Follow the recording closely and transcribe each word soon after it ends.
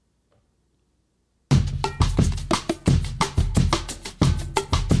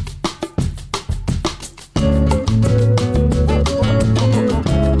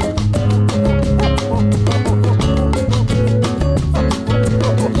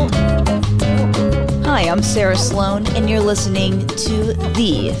I'm Sarah Sloan, and you're listening to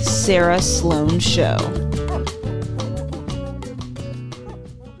The Sarah Sloan Show.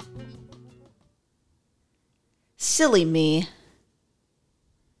 Silly me.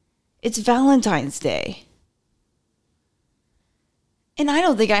 It's Valentine's Day. And I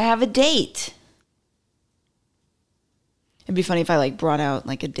don't think I have a date. It'd be funny if I brought out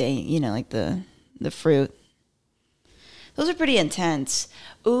a date, like the fruit. Those are pretty intense.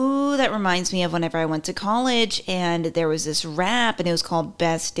 Ooh, that reminds me of whenever I went to college and there was this wrap and it was called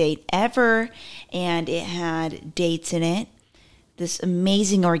Best Date Ever and it had dates in it. This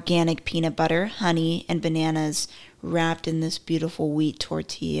amazing organic peanut butter, honey, and bananas wrapped in this beautiful wheat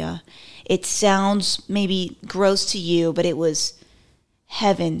tortilla. It sounds maybe gross to you, but it was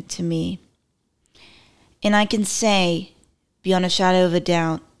heaven to me. And I can say, beyond a shadow of a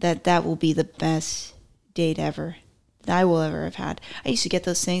doubt, that will be the best date ever that I will ever have had. I used to get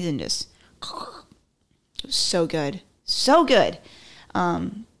those things and just, it was so good. So good.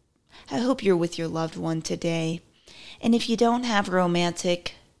 I hope you're with your loved one today. And if you don't have a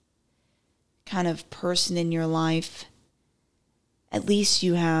romantic kind of person in your life, at least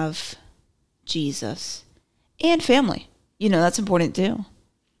you have Jesus and family. That's important too.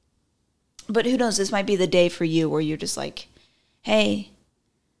 But who knows, this might be the day for you where you're just like, hey,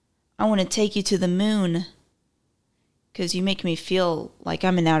 I want to take you to the moon because you make me feel like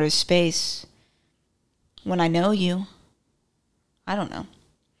I'm in outer space when I know you. I don't know.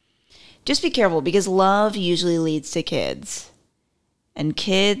 Just be careful because love usually leads to kids. And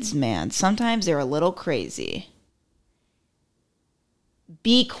kids, man, sometimes they're a little crazy.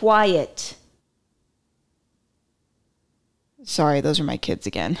 Be quiet. Sorry, those are my kids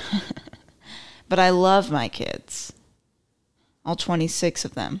again. But I love my kids. All 26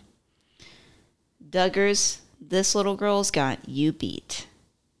 of them. Duggars, this little girl's got you beat.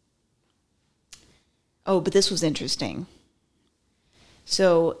 Oh, but this was interesting.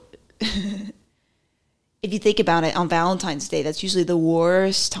 So, if you think about it, on Valentine's Day, that's usually the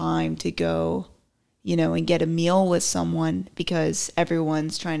worst time to go, and get a meal with someone because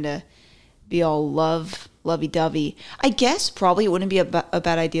everyone's trying to be all lovey-dovey. I guess probably it wouldn't be a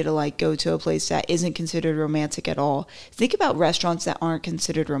bad idea to go to a place that isn't considered romantic at all. Think about restaurants that aren't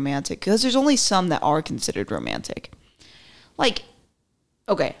considered romantic because there's only some that are considered romantic.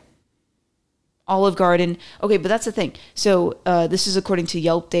 Okay, Olive Garden. Okay, but that's the thing. So this is according to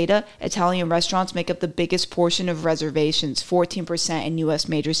Yelp data. Italian restaurants make up the biggest portion of reservations, 14% in U.S.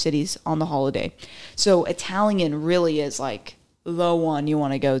 major cities on the holiday. So Italian really is the one you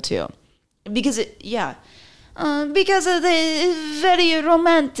want to go to. Because because of the very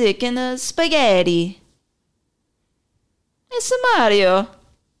romantic and spaghetti. It's Mario.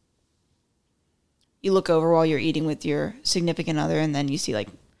 You look over while you're eating with your significant other, and then you see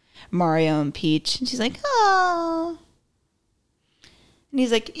Mario and Peach, and she's like, "Oh," and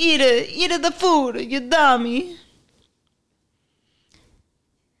he's like, "Eat it, the food, you dummy."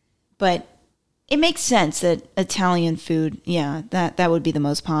 But it makes sense that Italian food, that would be the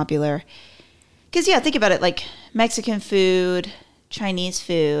most popular. Because, think about it, Mexican food, Chinese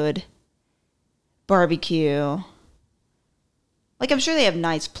food, barbecue. I'm sure they have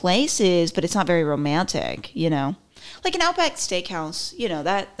nice places, but it's not very romantic, an Outback Steakhouse,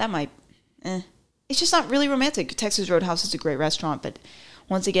 that might, It's just not really romantic. Texas Roadhouse is a great restaurant, but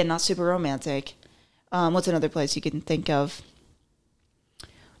once again, not super romantic. What's another place you can think of?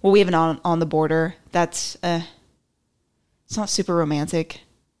 Well, we have an On the Border. That's, it's not super romantic.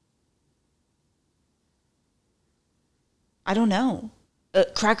 I don't know.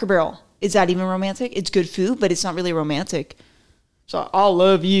 Cracker Barrel. Is that even romantic? It's good food, but it's not really romantic. So I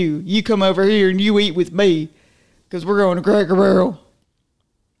love you. You come over here and you eat with me because we're going to Cracker Barrel.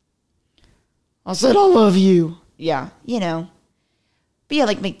 I said I love you. Yeah,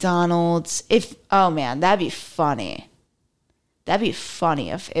 But McDonald's. Oh man, that'd be funny. That'd be funny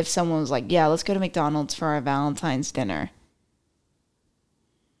if someone was like, yeah, let's go to McDonald's for our Valentine's dinner.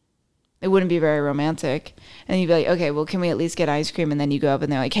 It wouldn't be very romantic. And you'd be like, okay, well, can we at least get ice cream? And then you go up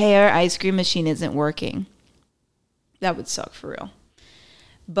and they're like, hey, our ice cream machine isn't working. That would suck for real.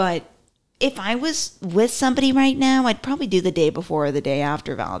 But if I was with somebody right now, I'd probably do the day before or the day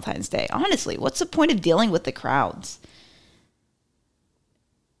after Valentine's Day. Honestly, what's the point of dealing with the crowds?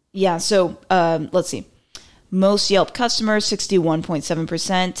 Yeah, so let's see. Most Yelp customers,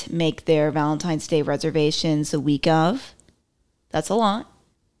 61.7%, make their Valentine's Day reservations the week of. That's a lot.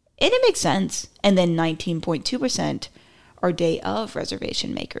 And it makes sense. And then 19.2% are day of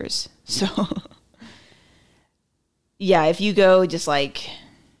reservation makers. So, yeah, if you go just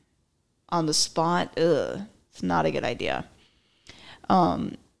on the spot, it's not a good idea.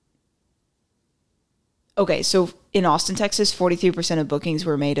 Okay, so in Austin, Texas, 43% of bookings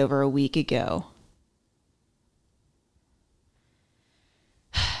were made over a week ago.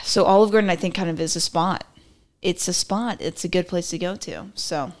 So Olive Garden, I think, kind of is a spot. It's a spot. It's a good place to go to.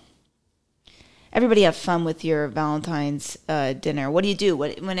 So everybody have fun with your Valentine's dinner. What do you do?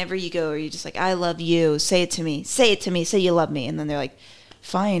 Whenever you go, are you just like, I love you. Say it to me. Say it to me. Say you love me. And then they're like,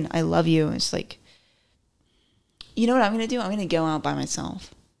 fine, I love you. And it's like, you know what I'm going to do? I'm going to go out by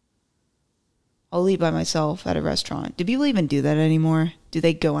myself. I'll eat by myself at a restaurant. Do people even do that anymore? Do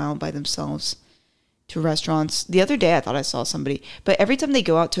they go out by themselves to restaurants? The other day I thought I saw somebody, but every time they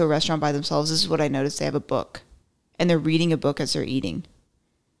go out to a restaurant by themselves, this is what I noticed. They have a book and they're reading a book as they're eating.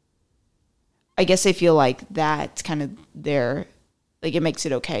 I guess they feel like that's kind of their, like it makes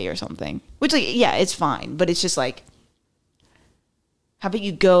it okay or something. Which, like, yeah, it's fine. But it's just like, how about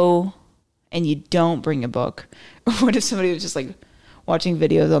you go and you don't bring a book? Or what if somebody was just like watching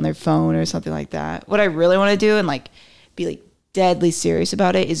videos on their phone or something like that? What I really want to do and like be like deadly serious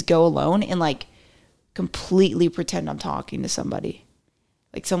about it is go alone and like completely pretend I'm talking to somebody.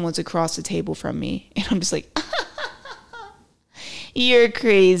 Like someone's across the table from me and I'm just like, you're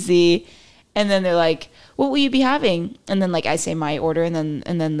crazy. And then they're like, what will you be having? And then like I say my order and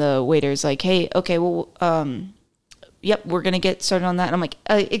then the waiter's like, hey, okay, well, yep, we're going to get started on that. And I'm like,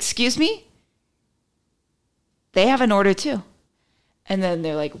 excuse me? They have an order too. And then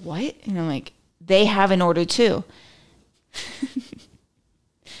they're like, what? And I'm like, they have an order too.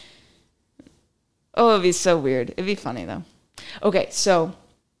 Oh, it'd be so weird. It'd be funny though. Okay, so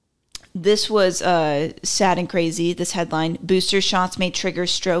this was sad and crazy. This headline, booster shots may trigger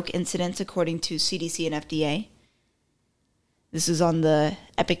stroke incidents according to CDC and FDA. This is on the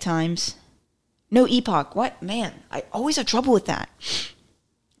Epic Times. No epoch. What? Man, I always have trouble with that.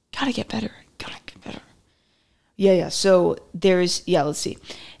 Gotta get better. Yeah. So there's, let's see.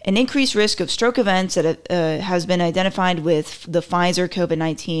 An increased risk of stroke events that has been identified with the Pfizer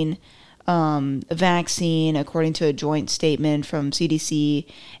COVID-19 vaccine, according to a joint statement from CDC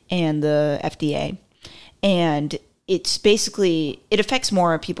and the FDA. And it's basically, it affects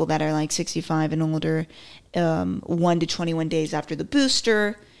more people that are like 65 and older, 1 to 21 days after the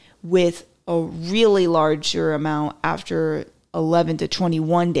booster, with a really larger amount after 11 to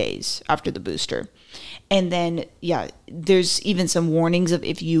 21 days after the booster. And then, there's even some warnings of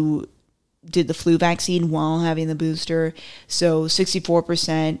if you did the flu vaccine while having the booster. So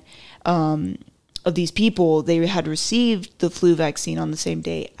 64% of these people, they had received the flu vaccine on the same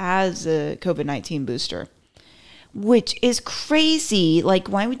day as the COVID-19 booster, which is crazy. Like,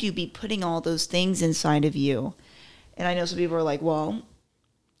 why would you be putting all those things inside of you? And I know some people are like, well,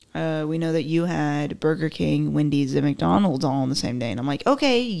 we know that you had Burger King, Wendy's, and McDonald's all on the same day. And I'm like,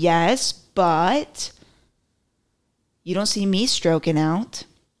 okay, yes, but you don't see me stroking out.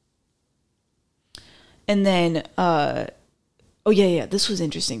 And then, this was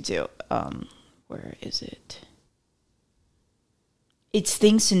interesting too. Where is it? It's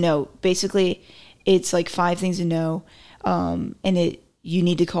things to know. Basically, it's like 5 things to know. And you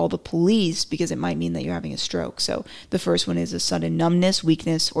need to call the police because it might mean that you're having a stroke. So the first one is a sudden numbness,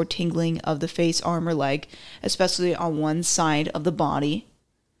 weakness, or tingling of the face, arm, or leg, especially on one side of the body.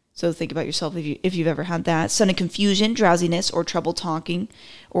 So think about yourself if you've ever had that. Sudden confusion, drowsiness, or trouble talking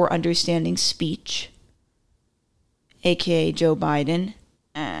or understanding speech, aka Joe Biden.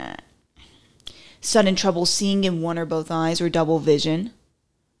 Sudden trouble seeing in one or both eyes or double vision.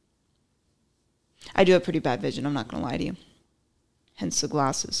 I do have pretty bad vision, I'm not going to lie to you. Hence the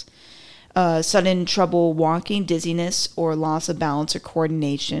glasses. Sudden trouble walking, dizziness, or loss of balance or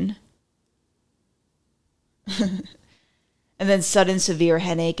coordination. And then sudden severe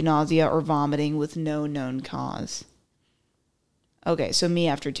headache, nausea, or vomiting with no known cause. Okay, so me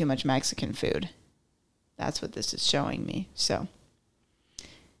after too much Mexican food. That's what this is showing me. So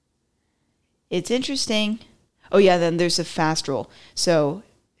it's interesting. Oh yeah, then there's a fast roll. So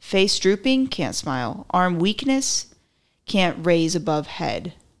face drooping, can't smile. Arm weakness, can't raise above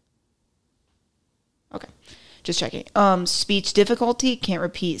head. Okay, just checking. Speech difficulty, can't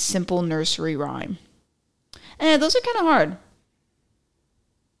repeat simple nursery rhyme. Those are kind of hard.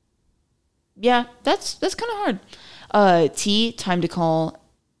 Yeah, that's kind of hard. T, time to call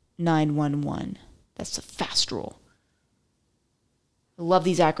 911. That's a fast rule. I love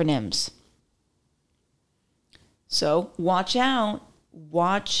these acronyms. So watch out.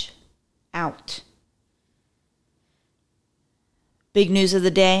 Watch out. Big news of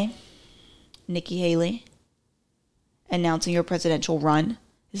the day. Nikki Haley announcing her presidential run.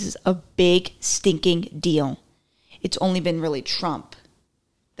 This is a big stinking deal. It's only been really Trump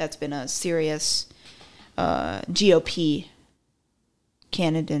that's been a serious GOP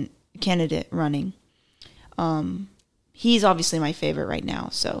candidate running. He's obviously my favorite right now.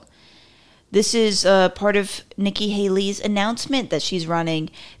 So this is part of Nikki Haley's announcement that she's running.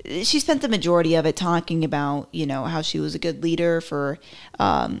 She spent the majority of it talking about, how she was a good leader for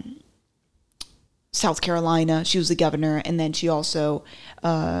South Carolina. She was the governor, and then she also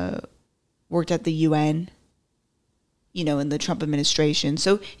worked at the UN, in the Trump administration.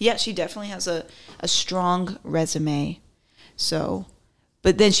 So, yeah, she definitely has a strong resume. So,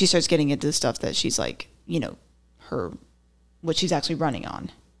 but then she starts getting into the stuff that she's like, what she's actually running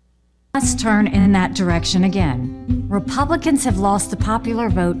on. Let's turn in that direction again. Republicans have lost the popular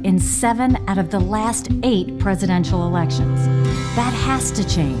vote in 7 out of the last 8 presidential elections. That has to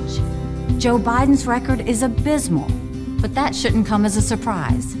change. Joe Biden's record is abysmal, but that shouldn't come as a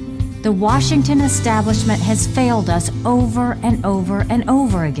surprise. The Washington establishment has failed us over and over and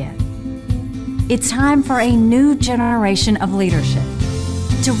over again. It's time for a new generation of leadership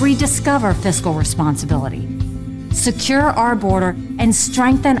to rediscover fiscal responsibility, secure our border, and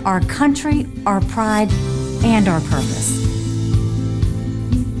strengthen our country, our pride, and our purpose.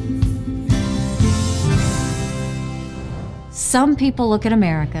 Some people look at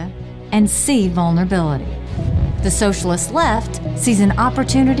America and see vulnerability. The socialist left sees an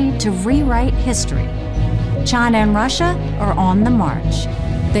opportunity to rewrite history. China and Russia are on the march.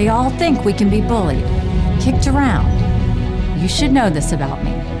 They all think we can be bullied, kicked around. You should know this about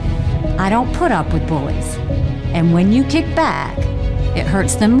me. I don't put up with bullies. And when you kick back, it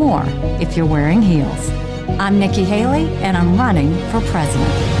hurts them more if you're wearing heels. I'm Nikki Haley, and I'm running for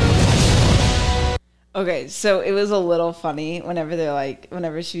president. Okay, so it was a little funny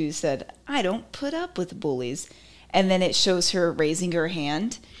whenever she said, I don't put up with bullies. And then it shows her raising her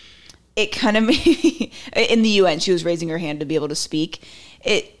hand. It kind of made me, in the UN, she was raising her hand to be able to speak.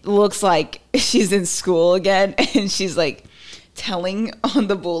 It looks like she's in school again, and she's like telling on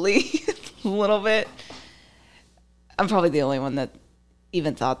the bully a little bit. I'm probably the only one that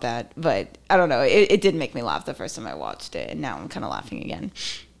even thought that, but I don't know. It did make me laugh the first time I watched it, and now I'm kind of laughing again.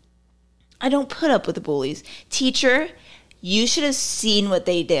 I don't put up with the bullies. Teacher, you should have seen what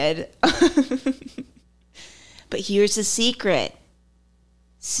they did. But here's the secret.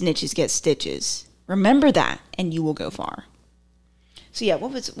 Snitches get stitches. Remember that, and you will go far. So yeah,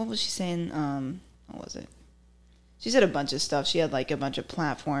 what was she saying? What was it? She said a bunch of stuff. She had like a bunch of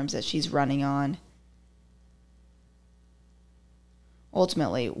platforms that she's running on.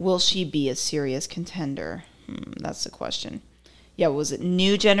 Ultimately, will she be a serious contender? That's the question. Yeah, what was it?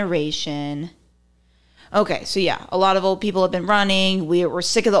 New generation. Okay, so yeah, a lot of old people have been running. We're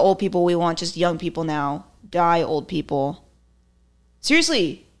sick of the old people. We want just young people now. Die, old people.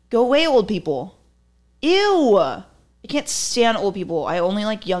 Seriously, go away, old people. Ew! I can't stand old people. I only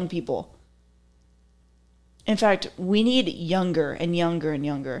like young people. In fact, we need younger and younger and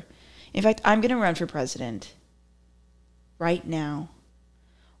younger. In fact, I'm going to run for president. Right now.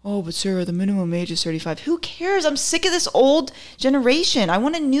 Oh, but Sarah, the minimum age is 35. Who cares? I'm sick of this old generation. I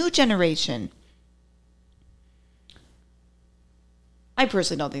want a new generation. I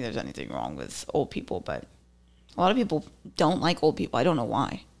personally don't think there's anything wrong with old people, but a lot of people don't like old people. I don't know why.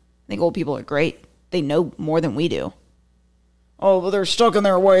 I think old people are great. They know more than we do. Oh, but they're stuck in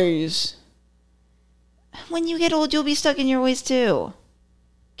their ways. When you get old, you'll be stuck in your ways too.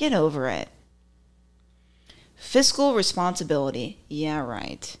 Get over it. Fiscal responsibility. Yeah,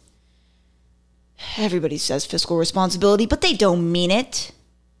 right. Everybody says fiscal responsibility, but they don't mean it.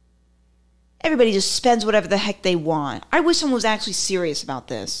 Everybody just spends whatever the heck they want. I wish someone was actually serious about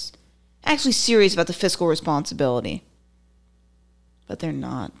this. Actually serious about the fiscal responsibility. But they're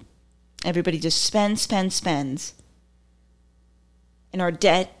not. Everybody just spends. And our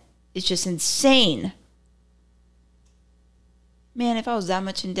debt is just insane. Man, if I was that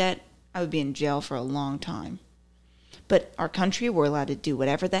much in debt, I would be in jail for a long time. But our country, we're allowed to do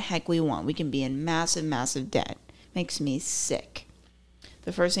whatever the heck we want. We can be in massive, massive debt. Makes me sick.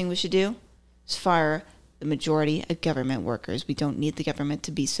 The first thing we should do is fire the majority of government workers. We don't need the government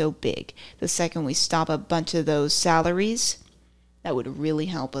to be so big. The second we stop a bunch of those salaries, that would really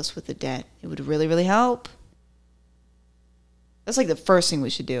help us with the debt. It would really, really help. That's like the first thing we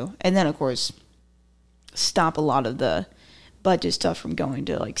should do. And then, of course, stop a lot of the budget stuff from going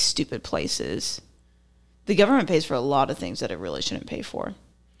to like stupid places. The government pays for a lot of things that it really shouldn't pay for.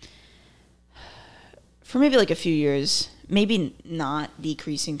 For maybe like a few years, maybe not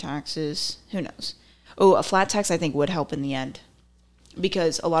decreasing taxes. Who knows? Oh, a flat tax I think would help in the end.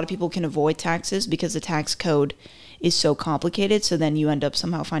 Because a lot of people can avoid taxes because the tax code is so complicated. So then you end up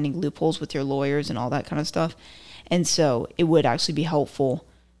somehow finding loopholes with your lawyers and all that kind of stuff. And so it would actually be helpful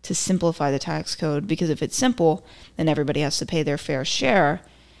to simplify the tax code, because if it's simple, then everybody has to pay their fair share.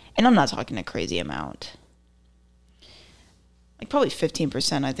 And I'm not talking a crazy amount. Like probably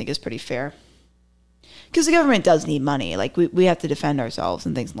 15%, I think, is pretty fair. Because the government does need money. Like, we have to defend ourselves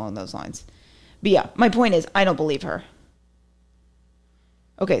and things along those lines. But yeah, my point is, I don't believe her.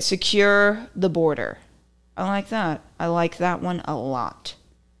 Okay, secure the border. I like that. I like that one a lot.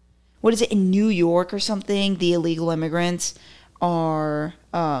 What is it, in New York or something? The illegal immigrants are,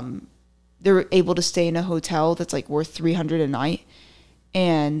 they're able to stay in a hotel that's like worth $300 a night,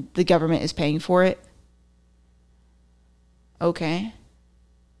 and the government is paying for it. Okay.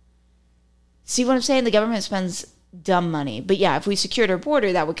 See what I'm saying? The government spends dumb money. But yeah, if we secured our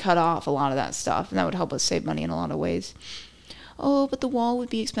border, that would cut off a lot of that stuff, and that would help us save money in a lot of ways. Oh, but the wall would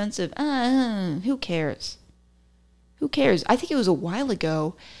be expensive. Who cares? Who cares? I think it was a while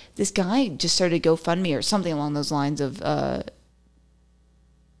ago, this guy just started GoFundMe or something along those lines of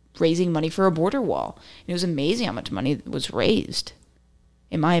raising money for a border wall. And it was amazing how much money was raised,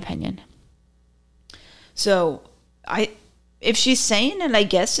 in my opinion. So, if she's saying it, I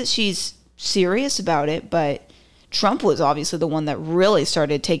guess that she's serious about it, but Trump was obviously the one that really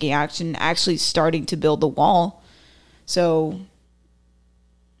started taking action, actually starting to build the wall. So,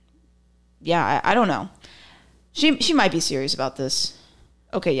 yeah, I don't know. She might be serious about this.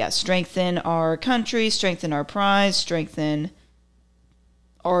 Okay, yeah, strengthen our country, strengthen our pride, strengthen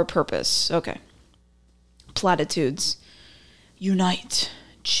our purpose. Okay. Platitudes. Unite,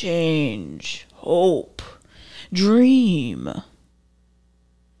 change, hope, dream.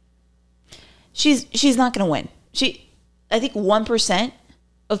 She's not going to win. I think 1%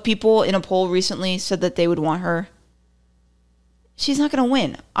 of people in a poll recently said that they would want her. She's not going to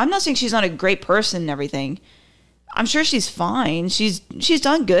win. I'm not saying she's not a great person and everything. I'm sure she's fine. She's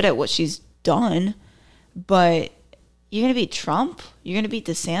done good at what she's done. But you're going to beat Trump? You're going to beat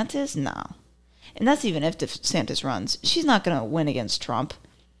DeSantis? No. And that's even if DeSantis runs. She's not going to win against Trump.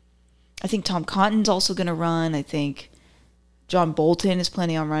 I think Tom Cotton's also going to run. I think John Bolton is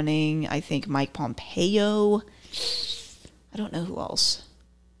planning on running. I think Mike Pompeo. I don't know who else.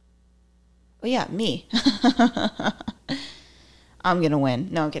 Oh, yeah, me. I'm going to win.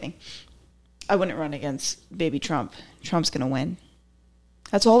 No, I'm kidding. I wouldn't run against baby Trump. Trump's going to win.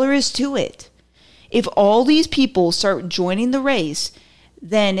 That's all there is to it. If all these people start joining the race,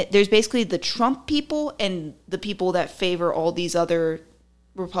 then there's basically the Trump people and the people that favor all these other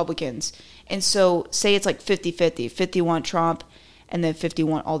Republicans. And so say it's like 50-50. 50 want Trump and then 50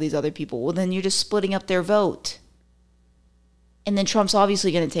 want all these other people. Well, then you're just splitting up their vote. And then Trump's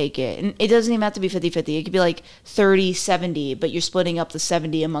obviously going to take it. And it doesn't even have to be 50-50. It could be like 30-70, but you're splitting up the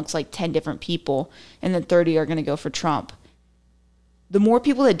 70 amongst like 10 different people. And then 30 are going to go for Trump. The more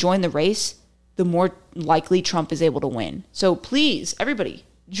people that join the race, the more likely Trump is able to win. So please, everybody,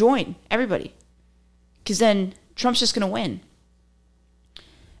 join. Everybody. Because then Trump's just going to win.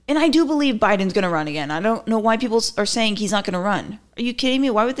 And I do believe Biden's going to run again. I don't know why people are saying he's not going to run. Are you kidding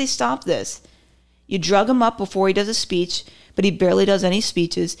me? Why would they stop this? You drug him up before he does a speech, but he barely does any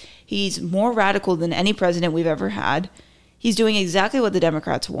speeches. He's more radical than any president we've ever had. He's doing exactly what the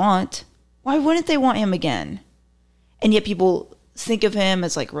Democrats want. Why wouldn't they want him again? And yet people think of him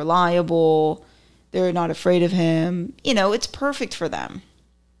as like reliable. They're not afraid of him. You know, it's perfect for them.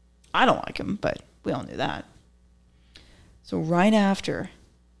 I don't like him, but we all knew that. So right after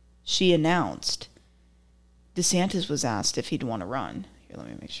she announced, DeSantis was asked if he'd want to run. Here, let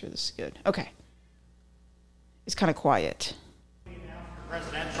me make sure this is good. Okay. It's kind of quiet.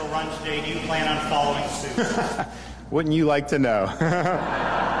 Presidential run today, do you plan on following suit? Wouldn't you like to know?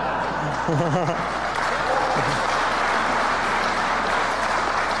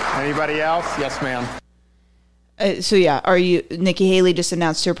 Anybody else? Yes, ma'am. So yeah, Nikki Haley just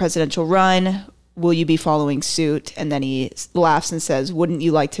announced her presidential run. Will you be following suit? And then he laughs and says, wouldn't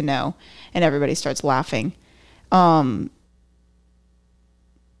you like to know? And everybody starts laughing.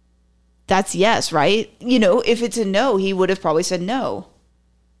 That's yes, right? You know, if it's a no, he would have probably said no.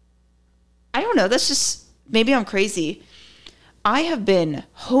 I don't know. That's just, maybe I'm crazy. I have been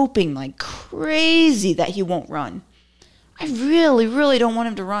hoping like crazy that he won't run. I really, really don't want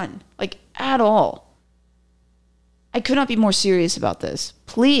him to run. Like, at all. I could not be more serious about this.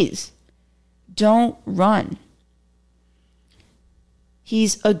 Please, don't run.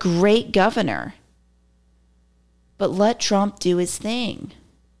 He's a great governor. But let Trump do his thing.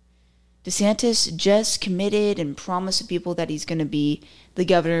 DeSantis just committed and promised to people that he's going to be the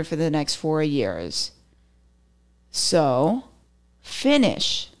governor for the next 4 years. So,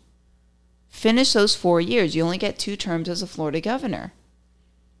 finish. Finish those 4 years. You only get 2 terms as a Florida governor.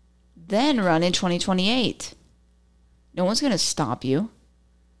 Then run in 2028. No one's going to stop you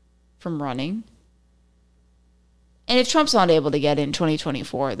from running. And if Trump's not able to get in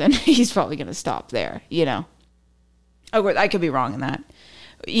 2024, then he's probably going to stop there, you know. Oh, I could be wrong in that.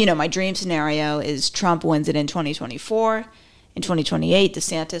 My dream scenario is Trump wins it in 2024. In 2028,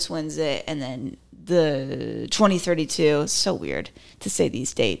 DeSantis wins it. And then the 2032, it's so weird to say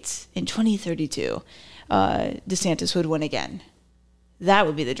these dates. In 2032, DeSantis would win again. That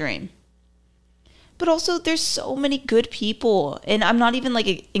would be the dream. But also, there's so many good people, and I'm not even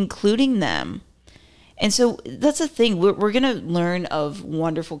including them. And so that's the thing. We're going to learn of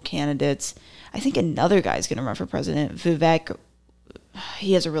wonderful candidates. I think another guy's going to run for president, Vivek.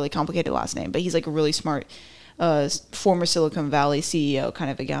 He has a really complicated last name, but he's a really smart former Silicon Valley CEO kind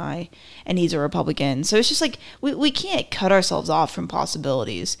of a guy, and he's a Republican. So it's just we can't cut ourselves off from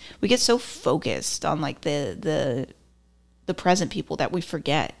possibilities. We get so focused on the present people that we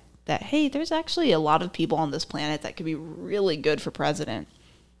forget that, hey, there's actually a lot of people on this planet that could be really good for president.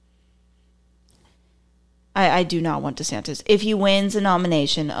 I do not want DeSantis. If he wins a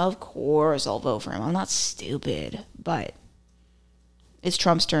nomination, of course I'll vote for him. I'm not stupid, but it's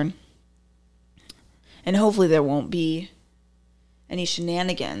Trump's turn. And hopefully there won't be any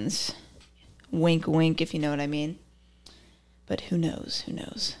shenanigans. Wink, wink, if you know what I mean. But who knows? Who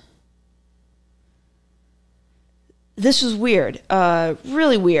knows? This was weird,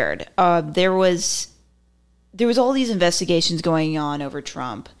 really weird. There was all these investigations going on over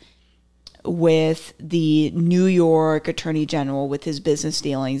Trump with the New York Attorney General with his business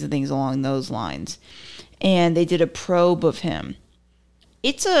dealings and things along those lines, and they did a probe of him.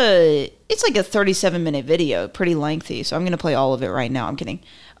 It's like a 37-minute video, pretty lengthy. So I'm going to play all of it right now. I'm kidding.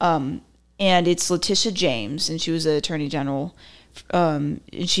 And it's Letitia James, and she was the Attorney General. And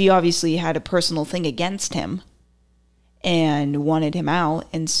she obviously had a personal thing against him and wanted him out,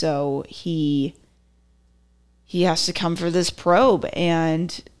 and so he has to come for this probe,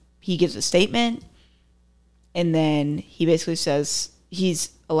 and he gives a statement, and then he basically says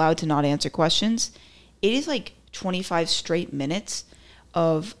he's allowed to not answer questions. It is 25 straight minutes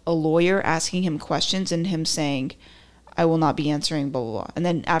of a lawyer asking him questions and him saying, I will not be answering, blah, blah, blah. And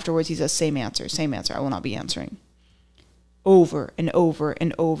then afterwards he says, same answer, I will not be answering. Over and over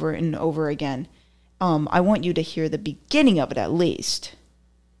and over and over again. I want you to hear the beginning of it at least.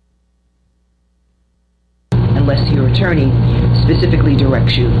 Unless your attorney specifically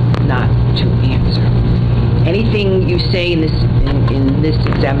directs you not to answer. Anything you say in this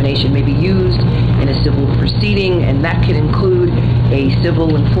examination may be used in a civil proceeding, and that can include a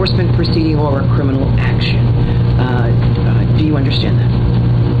civil enforcement proceeding or a criminal action. Do you understand that?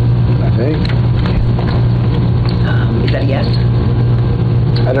 I think. Is that a yes?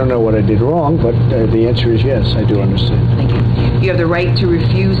 I don't know what I did wrong, but the answer is yes, I do understand. Thank you. You have the right to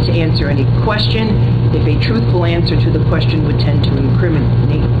refuse to answer any question if a truthful answer to the question would tend to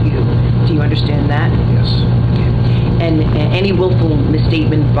incriminate you. Do you understand that? Yes. Okay. And any willful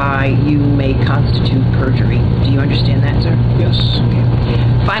misstatement by you may constitute perjury. Do you understand that, sir? Yes. Okay.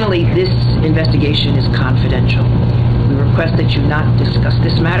 Finally, this investigation is confidential. We request that you not discuss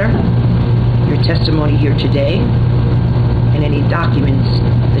this matter, your testimony here today, and any documents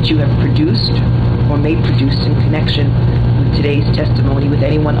that you have produced or may produce in connection with today's testimony with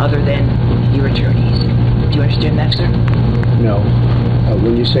anyone other than your attorneys. Do you understand that, sir? No.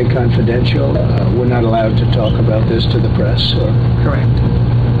 When you say confidential, we're not allowed to talk about this to the press? Or? Correct.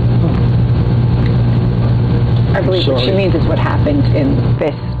 I believe what she means is what happened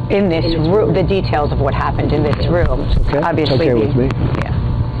in this room, the details of what happened in this room. Okay. Obviously, it's okay with me. Yeah.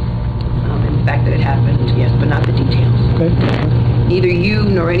 And the fact that it happened, yes, but not the details. Okay. Neither you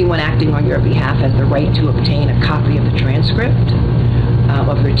nor anyone acting on your behalf has the right to obtain a copy of the transcript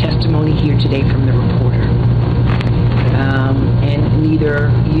of your testimony here today from the reporter. And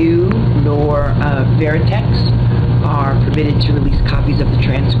neither you nor Veritex are permitted to release copies of the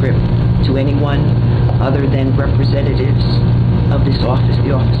transcript to anyone other than representatives of this office,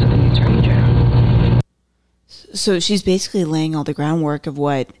 the Office of the Attorney General. So she's basically laying all the groundwork of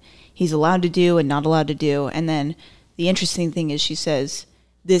what he's allowed to do and not allowed to do. And then the interesting thing is she says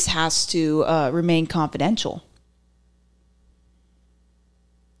this has to remain confidential.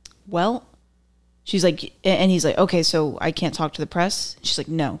 Well, she's like, and he's like, okay, so I can't talk to the press? She's like,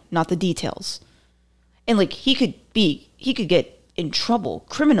 no, not the details. And he could get in trouble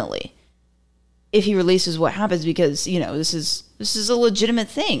criminally if he releases what happens because, this is a legitimate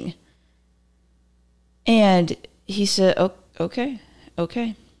thing. And he said, oh, okay.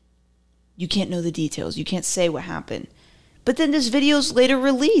 You can't know the details. You can't say what happened. But then this video is later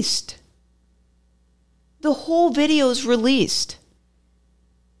released. The whole video is released.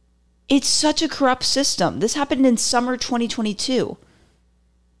 It's such a corrupt system. This happened in summer 2022.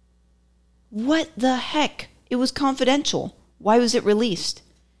 What the heck? It was confidential. Why was it released?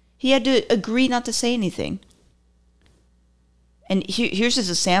 He had to agree not to say anything. And here's just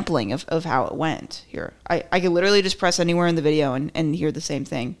a sampling of how it went. Here, I could literally just press anywhere in the video and hear the same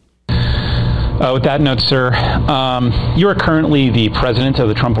thing. With that note, sir, you are currently the president of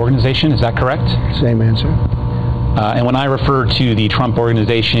the Trump Organization. Is that correct? Same answer. And when I refer to the Trump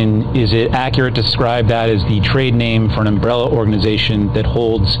Organization, is it accurate to describe that as the trade name for an umbrella organization that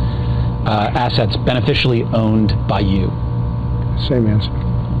holds assets beneficially owned by you? Same answer.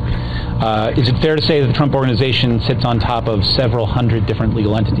 Is it fair to say that the Trump Organization sits on top of several hundred different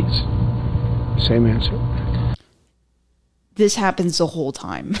legal entities? Same answer. This happens the whole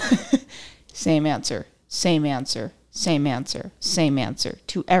time. Same answer, same answer, same answer, same answer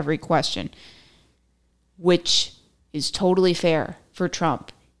to every question, which is totally fair for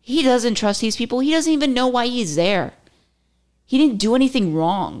Trump. He doesn't trust these people. He doesn't even know why he's there. He didn't do anything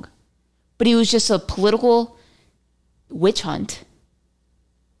wrong, but he was just a political witch hunt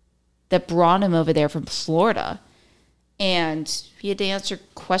that brought him over there from Florida. And he had to answer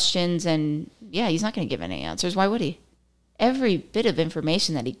questions, and yeah, he's not going to give any answers. Why would he? Every bit of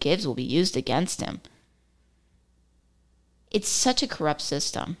information that he gives will be used against him. It's such a corrupt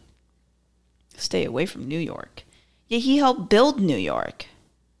system. Stay away from New York. Yeah, he helped build New York.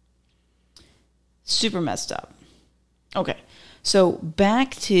 Super messed up. Okay, so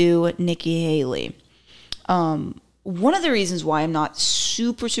back to Nikki Haley. One of the reasons why I'm not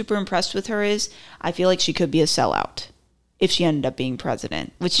super impressed with her is I feel like she could be a sellout if she ended up being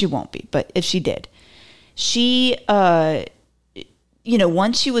president, which she won't be, but if she did. She,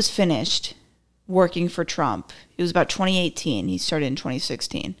 once she was finished working for Trump, it was about 2018. He started in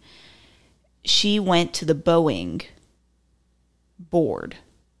 2016. She went to the Boeing board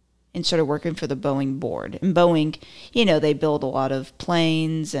and started working for the Boeing board. And Boeing, they build a lot of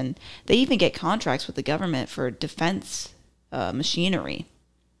planes, and they even get contracts with the government for defense machinery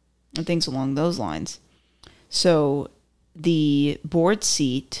and things along those lines. So the board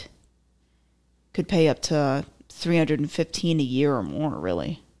seat could pay up to $315,000 a year or more,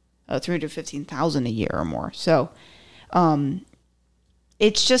 really. $315,000 a year or more. So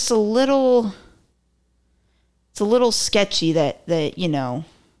it's just a little sketchy that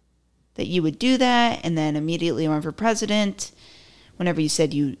that you would do that and then immediately run for president. Whenever you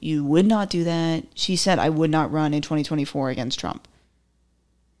said you would not do that, she said, I would not run in 2024 against Trump.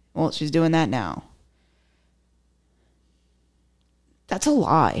 Well, she's doing that now. That's a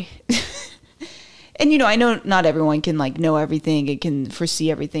lie. And, I know not everyone can, know everything and can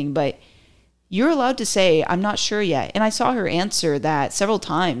foresee everything, but you're allowed to say, I'm not sure yet. And I saw her answer that several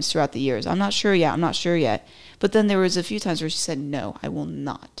times throughout the years. I'm not sure yet. I'm not sure yet. But then there was a few times where she said, no, I will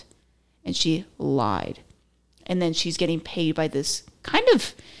not. And she lied. And then she's getting paid by this kind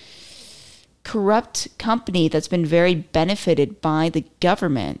of corrupt company that's been very benefited by the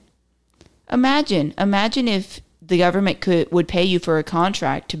government. Imagine if the government would pay you for a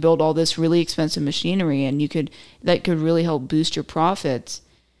contract to build all this really expensive machinery, and that could really help boost your profits,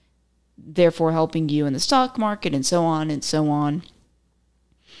 therefore helping you in the stock market and so on and so on.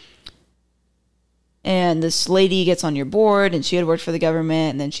 And this lady gets on your board, and she had worked for the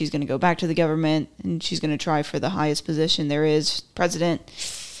government, and then she's going to go back to the government, and she's going to try for the highest position there is, president.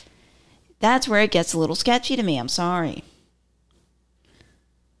 That's where it gets a little sketchy to me. I'm sorry.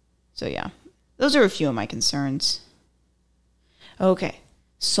 So yeah, those are a few of my concerns. Okay,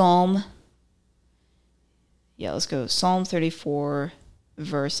 let's go. Psalm 34,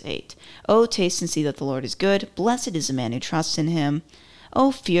 verse 8. Oh, taste and see that the Lord is good. Blessed is the man who trusts in him.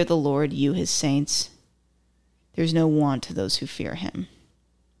 Oh, fear the Lord, you his saints. There's no want to those who fear him.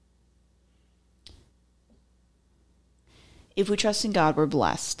 If we trust in God, we're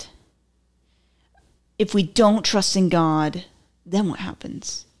blessed. If we don't trust in God, then what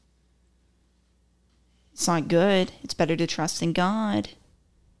happens? It's not good. It's better to trust in God.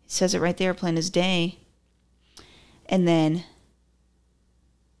 It says it right there, plain as day. And then,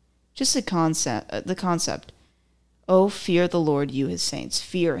 just the concept. Oh, fear the Lord, you his saints.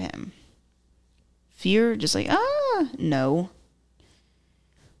 Fear him. Fear, just no.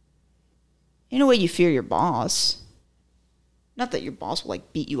 In a way, you fear your boss. Not that your boss will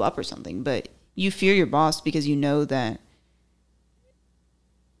beat you up or something, but you fear your boss because you know that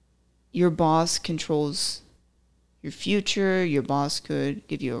your boss controls your future. Your boss could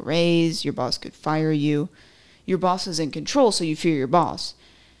give you a raise. Your boss could fire you. Your boss is in control, so you fear your boss.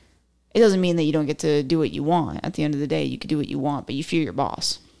 It doesn't mean that you don't get to do what you want. At the end of the day, you can do what you want, but you fear your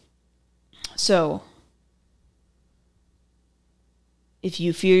boss. So, if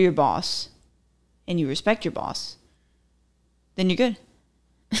you fear your boss and you respect your boss, then you're good.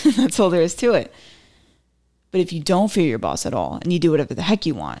 That's all there is to it. But if you don't fear your boss at all and you do whatever the heck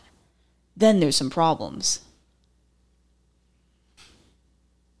you want, then there's some problems.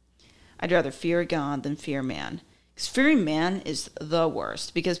 I'd rather fear God than fear man. Because fearing man is the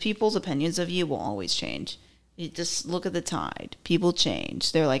worst, because people's opinions of you will always change. You just look at the tide. People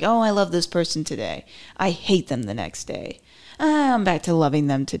change. They're like, oh, I love this person today. I hate them the next day. I'm back to loving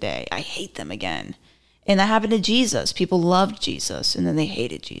them today. I hate them again. And that happened to Jesus. People loved Jesus, and then they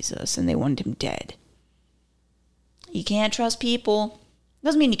hated Jesus, and they wanted him dead. You can't trust people.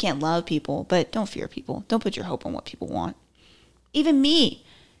 Doesn't mean you can't love people, but don't fear people. Don't put your hope on what people want. Even me.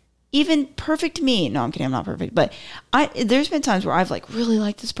 Even perfect me. No, I'm kidding. I'm not perfect. But there's been times where I've like really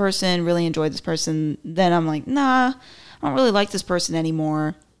liked this person, really enjoyed this person. Then I'm like, nah, I don't really like this person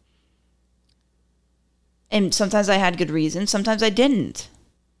anymore. And sometimes I had good reasons. Sometimes I didn't.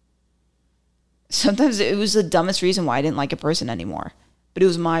 Sometimes it was the dumbest reason why I didn't like a person anymore. But it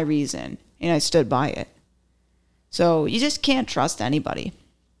was my reason, and I stood by it. So you just can't trust anybody.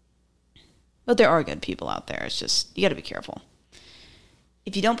 But there are good people out there. It's just, you got to be careful.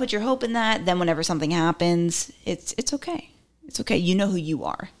 If you don't put your hope in that, then whenever something happens, it's okay. It's okay. You know who you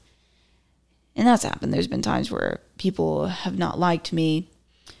are. And that's happened. There's been times where people have not liked me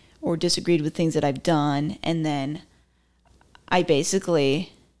or disagreed with things that I've done. And then I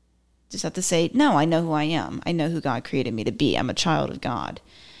basically just have to say, no, I know who I am. I know who God created me to be. I'm a child of God.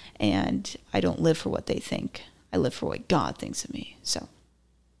 And I don't live for what they think. I live for what God thinks of me. So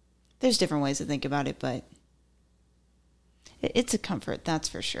there's different ways to think about it, but it's a comfort, that's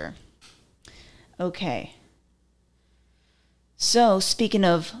for sure. Okay. So, speaking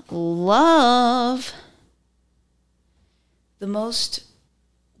of love, the most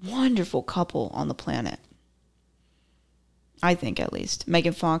wonderful couple on the planet, I think at least,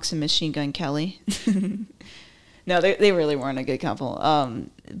 Megan Fox and Machine Gun Kelly. No, they really weren't a good couple.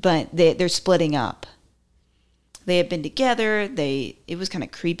 But they're splitting up. They had been together. It was kind of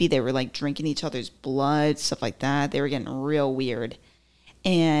creepy. They were like drinking each other's blood, stuff like that. They were getting real weird.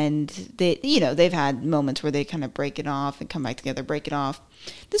 And they've had moments where they kind of break it off and come back together, break it off.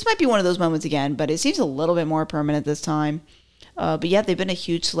 This might be one of those moments again, but it seems a little bit more permanent this time. But yeah, they've been a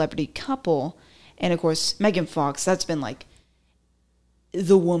huge celebrity couple. And of course, Megan Fox, that's been like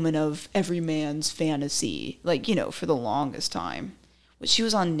the woman of every man's fantasy, like, for the longest time. She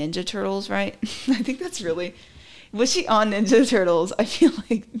was on Ninja Turtles, right? I think that's really... Was she on Ninja Turtles? I feel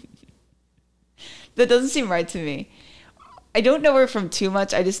like that doesn't seem right to me. I don't know her from too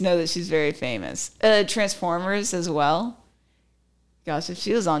much. I just know that she's very famous. Transformers as well. Gosh, if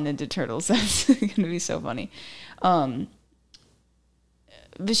she was on Ninja Turtles, that's going to be so funny. But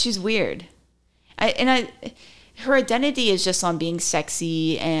she's weird. Her identity is just on being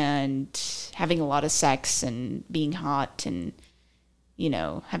sexy and having a lot of sex and being hot and,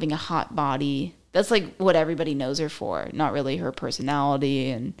 having a hot body. That's like what everybody knows her for, not really her personality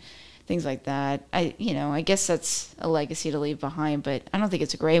and things like that. I guess that's a legacy to leave behind, but I don't think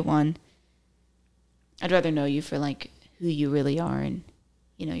it's a great one. I'd rather know you for like who you really are and,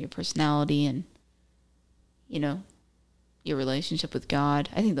 your personality and, your relationship with God.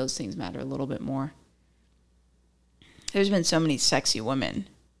 I think those things matter a little bit more. There's been so many sexy women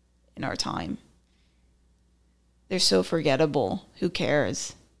in our time. They're so forgettable. Who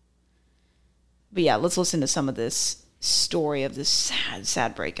cares? But yeah, let's listen to some of this story of this sad,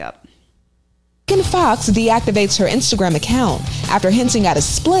 sad breakup. Megan Fox deactivates her Instagram account after hinting at a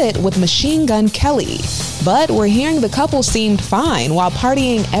split with Machine Gun Kelly. But we're hearing the couple seemed fine while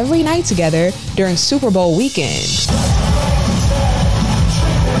partying every night together during Super Bowl weekend.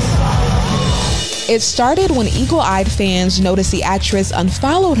 It started when eagle-eyed fans noticed the actress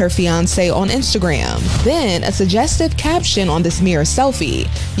unfollowed her fiancé on Instagram. Then a suggestive caption on this mirror selfie.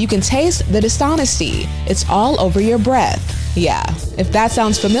 You can taste the dishonesty. It's all over your breath. Yeah, if that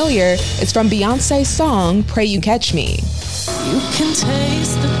sounds familiar, it's from Beyonce's song, Pray You Catch Me. You can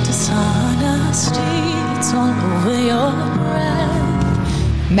taste the dishonesty. It's all over your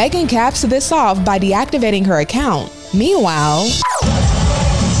breath. Megan caps this off by deactivating her account. Meanwhile...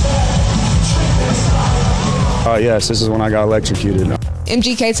 Yes, this is when I got electrocuted.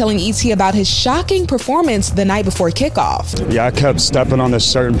 MGK telling ET about his shocking performance the night before kickoff. Yeah, I kept stepping on this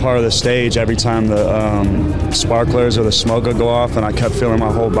certain part of the stage every time the sparklers or the smoke would go off, and I kept feeling my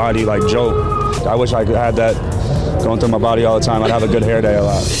whole body like jolt. I wish I could have that going through my body all the time. I'd have a good hair day a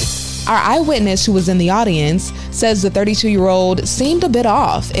lot. Our eyewitness, who was in the audience, says the 32-year-old seemed a bit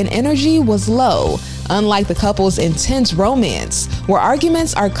off and energy was low, unlike the couple's intense romance, where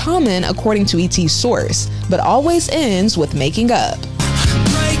arguments are common according to ET's source, but always ends with making up.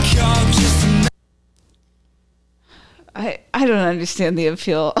 I don't understand the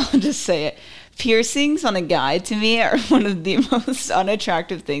appeal. I'll just say it. Piercings on a guy, to me, are one of the most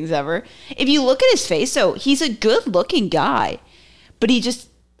unattractive things ever. If you look at his face, though, he's a good-looking guy, but he just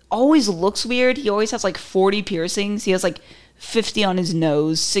always looks weird. He always has like 40 piercings. He has like 50 on his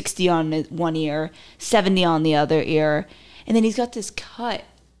nose, 60 on one ear, 70 on the other ear. And then he's got this cut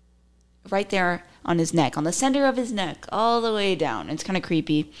right there on his neck, on the center of his neck, all the way down. It's kind of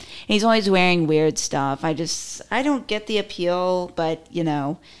creepy. And he's always wearing weird stuff. I don't get the appeal, but, you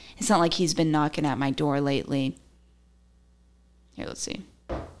know, it's not like he's been knocking at my door lately. Here, let's see.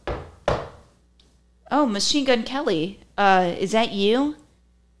 Oh, Machine Gun Kelly. Is that you?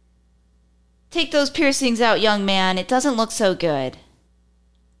 Take those piercings out, young man. It doesn't look so good.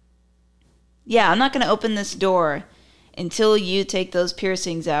 Yeah, I'm not going to open this door until you take those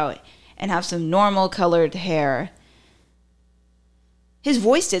piercings out and have some normal colored hair. His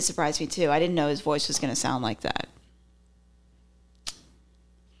voice did surprise me, too. I didn't know his voice was going to sound like that.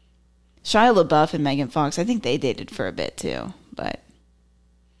 Shia LaBeouf and Megan Fox, I think they dated for a bit, too. But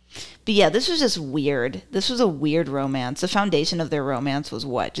yeah, this was just weird. This was a weird romance. The foundation of their romance was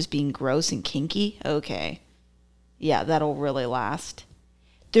what? Just being gross and kinky? Okay. Yeah, that'll really last.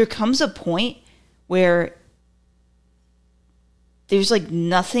 There comes a point where there's like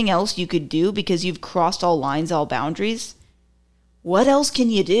nothing else you could do because you've crossed all lines, all boundaries. What else can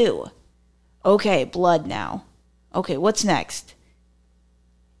you do? Okay, blood now. Okay, what's next?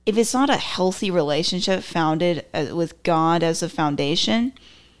 If it's not a healthy relationship founded with God as a foundation,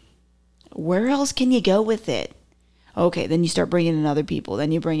 where else can you go with it? Okay, then you start bringing in other people.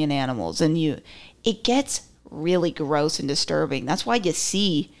 Then you bring in animals. It gets really gross and disturbing. That's why you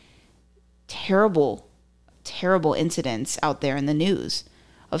see terrible incidents out there in the news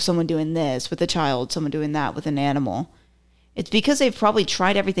of someone doing this with a child, someone doing that with an animal. It's because they've probably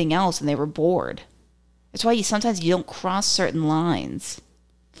tried everything else and they were bored. That's why sometimes you don't cross certain lines.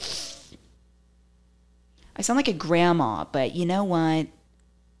 I sound like a grandma, but you know what?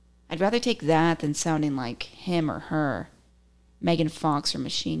 I'd rather take that than sounding like him or her. Megan Fox or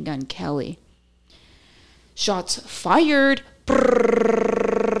Machine Gun Kelly. Shots fired.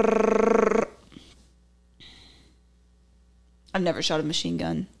 I've never shot a machine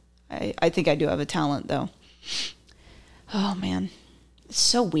gun. I think I do have a talent, though. Oh, man. It's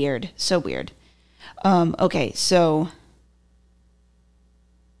so weird. So weird. Okay, so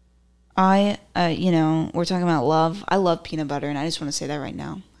we're talking about love. I love peanut butter, and I just want to say that right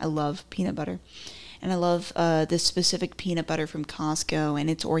now. I love peanut butter. And I love this specific peanut butter from Costco, and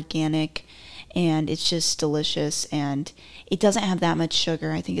it's organic, and it's just delicious, and it doesn't have that much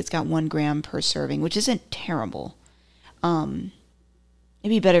sugar. I think it's got 1 gram per serving, which isn't terrible. It'd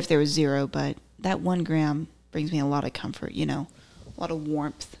be better if there was 0, but that 1 gram brings me a lot of comfort, a lot of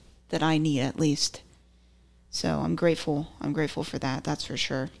warmth that I need at least. So I'm grateful. I'm grateful for that. That's for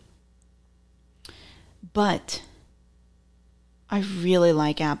sure. But I really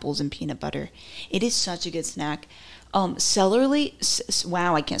like apples and peanut butter. It is such a good snack. Celery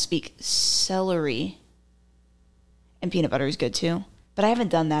and peanut butter is good too. But I haven't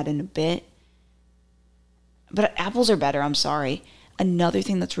done that in a bit. But apples are better, I'm sorry. Another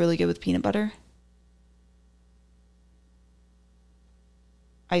thing that's really good with peanut butter,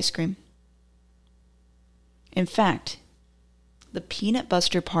 ice cream. In fact, the peanut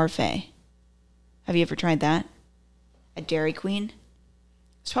butter parfait. Have you ever tried that? At Dairy Queen?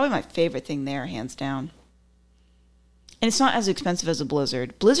 It's probably my favorite thing there, hands down. And it's not as expensive as a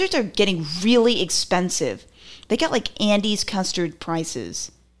Blizzard. Blizzards are getting really expensive. They got like Andy's custard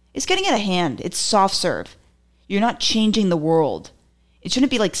prices. It's getting out of hand. It's soft serve. You're not changing the world. It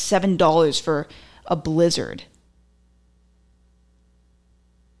shouldn't be like $7 for a Blizzard.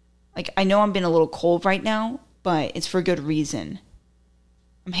 Like, I know I'm being a little cold right now, but it's for a good reason.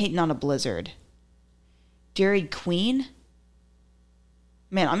 I'm hating on a Blizzard. Dairy Queen?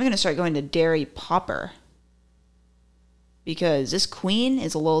 Man, I'm going to start going to Dairy Popper. Because this Queen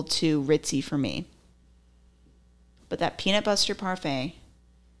is a little too ritzy for me. But that peanut butter parfait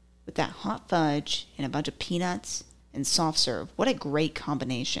with that hot fudge and a bunch of peanuts and soft serve. What a great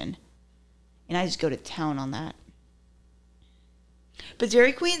combination. And I just go to town on that. But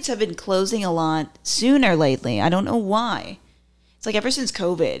Dairy Queens have been closing a lot sooner lately. I don't know why. It's like ever since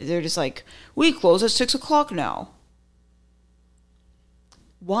COVID, they're just like, we close at 6 o'clock now.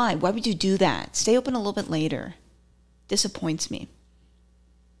 Why? Why would you do that? Stay open a little bit later. Disappoints me.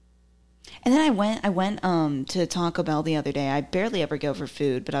 And then I went to Taco Bell the other day. I barely ever go for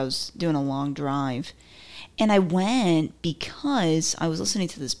food, but I was doing a long drive. And I went because I was listening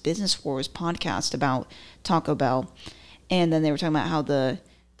to this Business Wars podcast about Taco Bell. And then they were talking about how the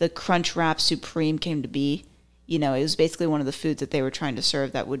Crunch Wrap Supreme came to be. It was basically one of the foods that they were trying to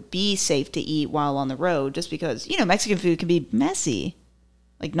serve that would be safe to eat while on the road, just because, Mexican food can be messy.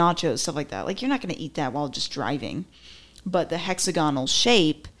 Like nachos, stuff like that. Like, you're not going to eat that while just driving. But the hexagonal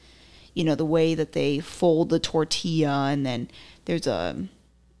shape the way that they fold the tortilla, and then there's a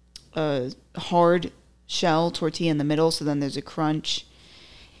hard shell tortilla in the middle, so then there's a crunch.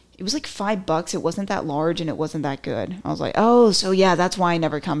 It was like $5. It wasn't that large, and it wasn't that good. I was like, oh, so yeah, that's why I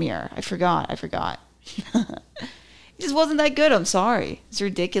never come here. I forgot. It just wasn't that good. I'm sorry. It's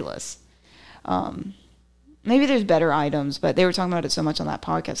ridiculous. Maybe there's better items, but they were talking about it so much on that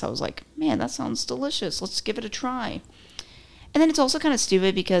podcast. I was like, man, that sounds delicious. Let's give it a try. And then it's also kind of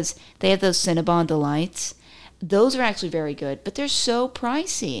stupid because they have those Cinnabon Delights. Those are actually very good, but they're so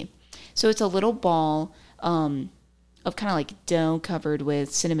pricey. So it's a little ball of kind of like dough covered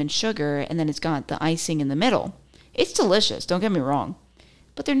with cinnamon sugar, and then it's got the icing in the middle. It's delicious, don't get me wrong,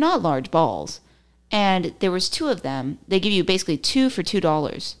 but they're not large balls. And there was 2 of them. They give you basically 2 for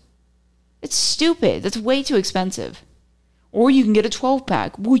 $2. It's stupid. That's way too expensive. Or you can get a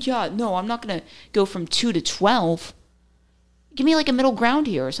 12-pack. Well, yeah, no, I'm not going to go from 2 to 12. Give me like a middle ground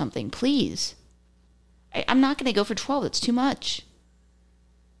here or something, please. I'm not going to go for 12. That's too much.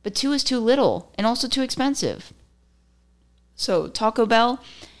 But 2 is too little and also too expensive. So, Taco Bell,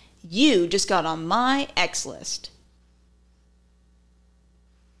 you just got on my X list.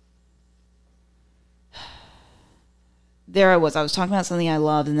 There I was talking about something I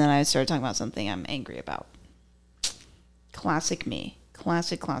loved, and then I started talking about something I'm angry about. Classic me.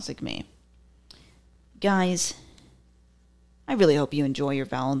 Classic me. Guys, I really hope you enjoy your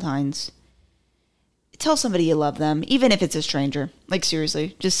Valentines. Tell somebody you love them, even if it's a stranger. Like,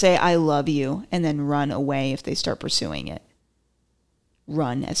 seriously, just say, I love you, and then run away if they start pursuing it.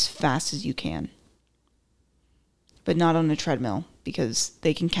 Run as fast as you can. But not on a treadmill, because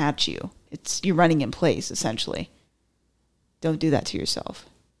they can catch you. You're running in place, essentially. Don't do that to yourself.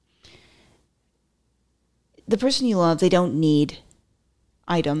 The person you love, they don't need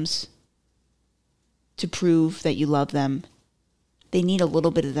items to prove that you love them. They need a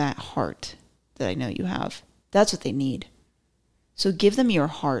little bit of that heart that I know you have. That's what they need. So give them your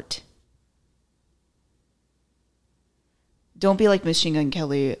heart. Don't be like Machine Gun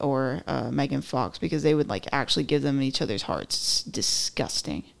Kelly or Megan Fox, because they would like actually give them each other's hearts. It's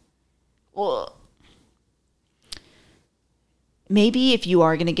disgusting. Ugh. Maybe if you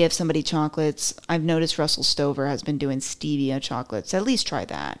are going to give somebody chocolates, I've noticed Russell Stover has been doing stevia chocolates. At least try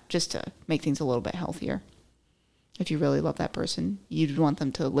that, just to make things a little bit healthier. If you really love that person, you'd want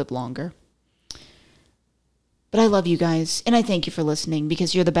them to live longer. But I love you guys, and I thank you for listening,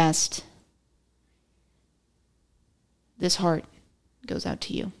 because you're the best. This heart goes out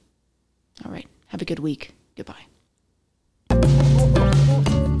to you. All right. Have a good week. Goodbye.